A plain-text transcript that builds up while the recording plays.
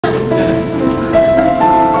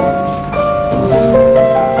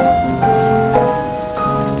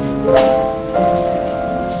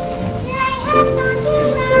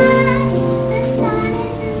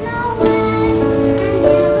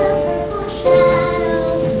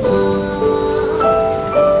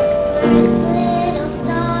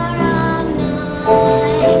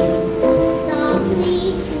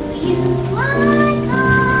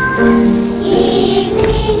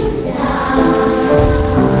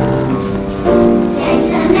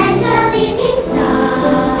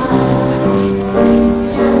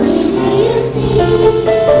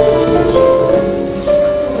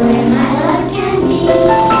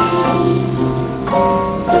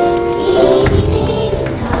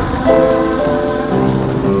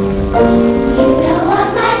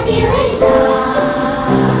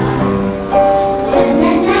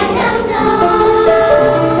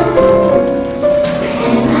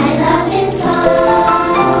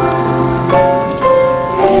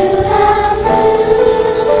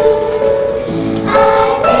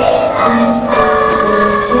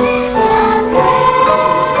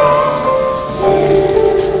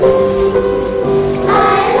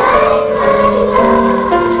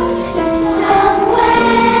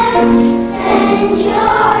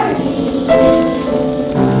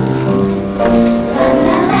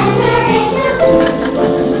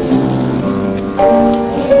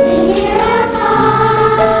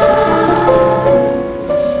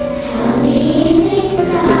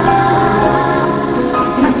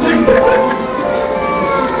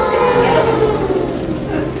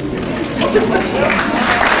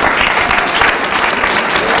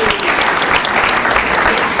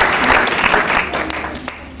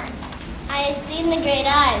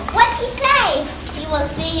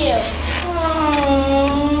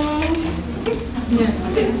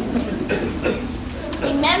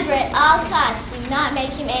Remember, at all costs, do not make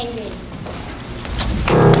him angry.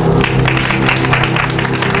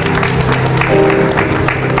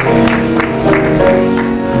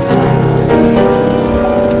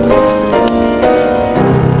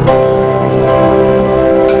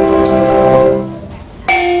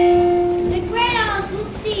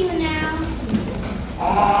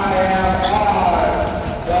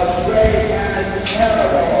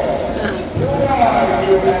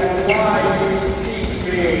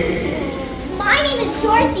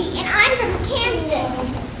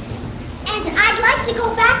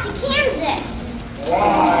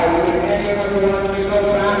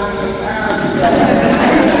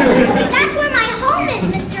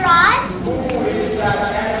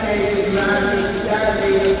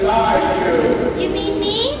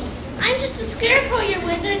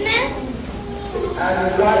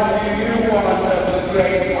 And what do you want of the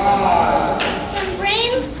great Oz? Some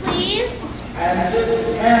brains, please. And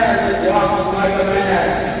this hand that walks like a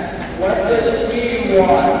man. What does he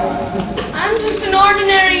want? I'm just an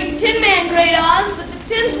ordinary tin man, Great Oz, but the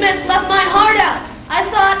tinsmith left my heart out. I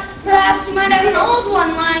thought perhaps you might have an old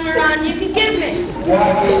one lying around you could give me.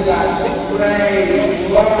 What is that strange,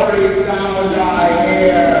 glory sound I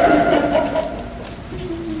hear?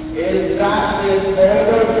 Is that this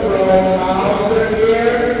overthrown Mauser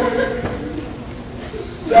here?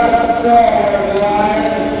 Step forward,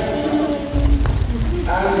 lion.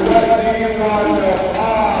 And what do you want of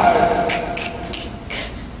Oz?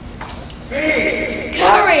 Speak!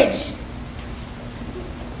 Courage!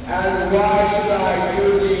 And why should I do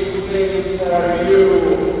these things for you?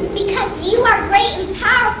 Because you are great and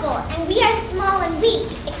powerful, and we are small and weak,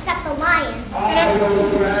 except the lion. I will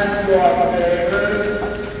grant your favors.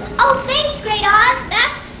 Oh, thanks, Great Oz.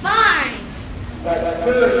 That's fine. But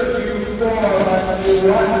first you four must do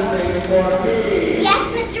one thing for me. Yes,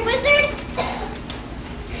 Mr. Wizard?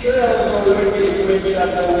 Kill the wicked witch of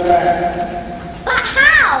the west. But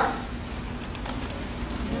how?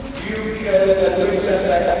 You kill the witch of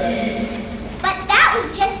the east. But that was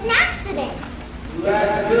just an accident.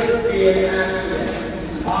 Let this be an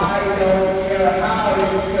accident. I don't care how you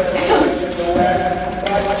kill the witch of the west,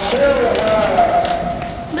 but kill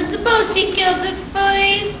her. But suppose she kills us,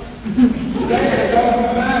 boys? Then it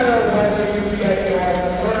don't matter whether you get your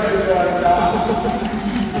words or not.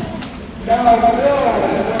 Now go,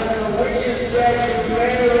 and when the witch is dead, you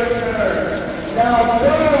may return. Now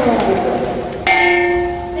go!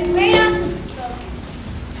 The Great Oz has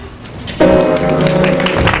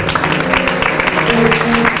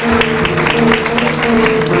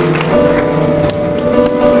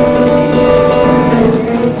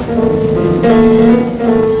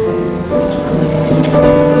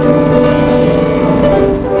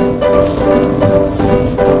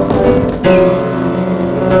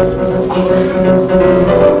Thank you.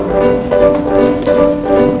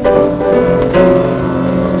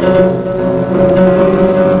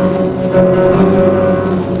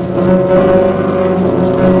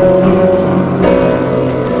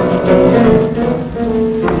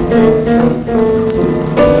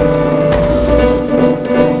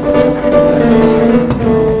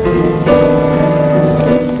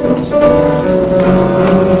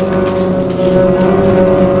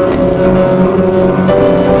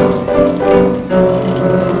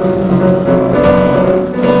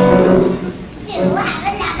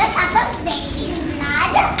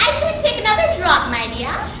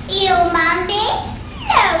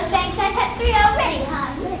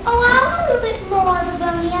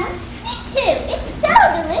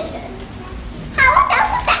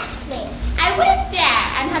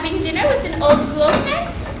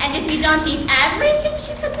 Everything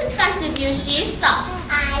she puts in front of you, she solves.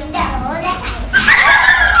 I know that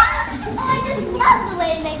Oh, I just love the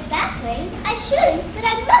way it makes bat wings. I shouldn't, but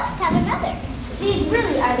I must have another. These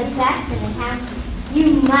really are the best in the county.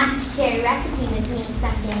 You must share a recipe with me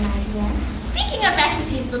someday, my dear. Speaking of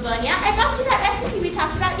recipes, Babonia, I brought you that recipe we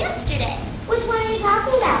talked about yesterday. Which one are you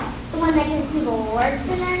talking about? The one that gives people warts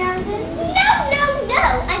in their noses? No.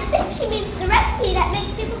 I think he means the recipe that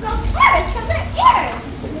makes people grow carrots from their ears.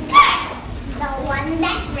 The one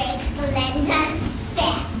that breaks Glenda's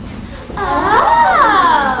spit.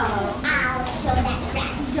 Oh! I'll show that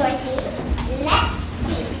rat, Dorothy. Let's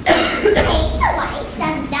see. Take the whites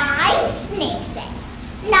of 9 snake's eggs.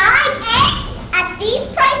 9 eggs? At these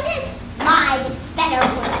prices? My, this better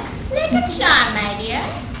work. Like a charm, my dear.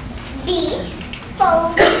 Beat,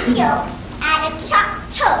 fold the yolks, add a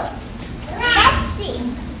chopped toad. Let's see.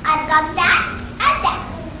 I've got that and that.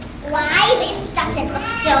 Why, this doesn't look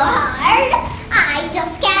so hard. I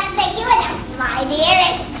just can't figure it out, my dear.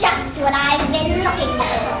 It's just what I've been looking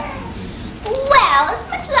for. Well, as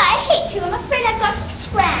much as I hate to, I'm afraid I've got to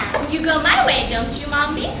scram. You go my way, don't you,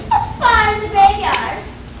 Mombi? As far as the graveyard.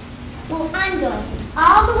 Well, I'm going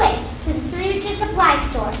all the way to the Three Witches Supply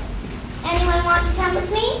Store. Anyone want to come with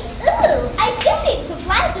me? Ooh, I do need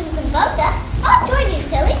supplies when some boat dust. I'll join you,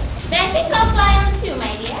 Tilly. Then I think I'll fly on too,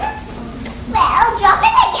 my dear. Well, drop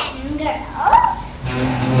it again,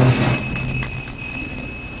 girl.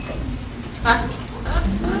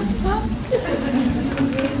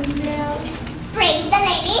 Bring the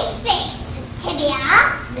ladies things, Tibia.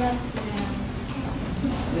 Yes,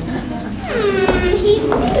 He's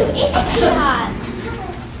new, isn't he, Hot?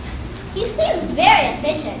 He seems very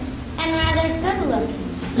efficient and rather good looking.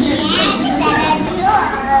 Yes, and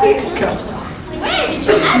a tool. Where did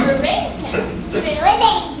you ever raise him? Through an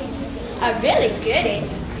agency. A really good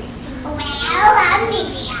agency. Well, a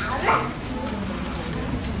medium.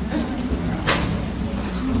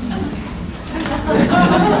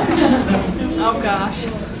 Oh, gosh.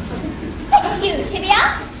 Thank you,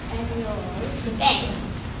 Tibia. Thanks.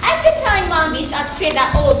 I've been telling Mombi she ought to trade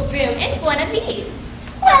that old broom in for one of these.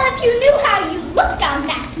 Well, if you knew how you looked on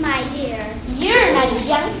that, my dear. You're not a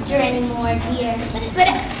youngster anymore, dear.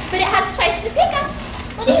 But it has twice the pickup.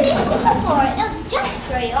 What do you need it for? It'll just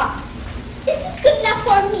throw you off. This is good enough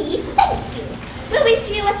for me, thank you. Will we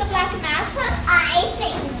see you at the Black Mass, huh? I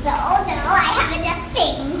think so, though I haven't a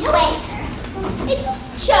thing to wear. It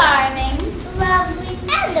was charming, lovely,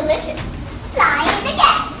 and delicious. Flying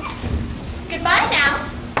again. Goodbye now.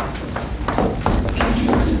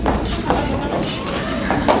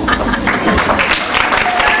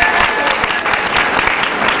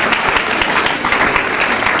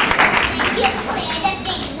 You clear the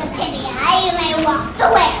things, Tibia. You may walk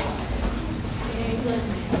away.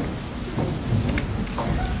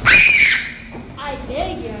 I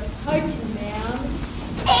beg your pardon, ma'am.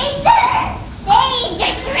 Danger!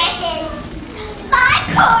 Danger threatened! My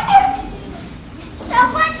corner!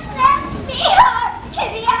 Someone left me hard,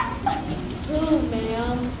 Tibia! Who,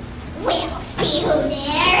 ma'am? We'll see who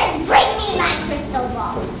dares. Bring me my crystal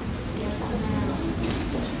ball. Yes,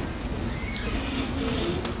 ma'am.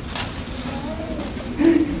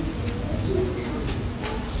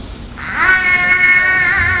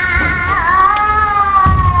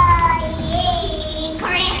 Ye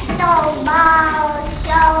crystal ball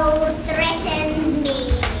show threatens me.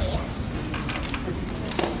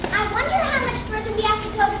 I wonder how much further we have to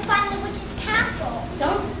go to find the witch's castle.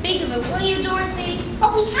 Don't speak of it, will you, Dorothy?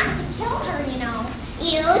 But we have to kill her, you know.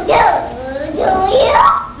 You do you?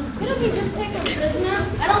 Couldn't we just take her prisoner?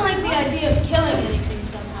 I don't like the idea of killing anything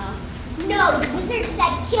somehow. No, the wizard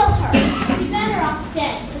said kill her. We'd better off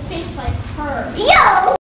dead, with a face like hers. You!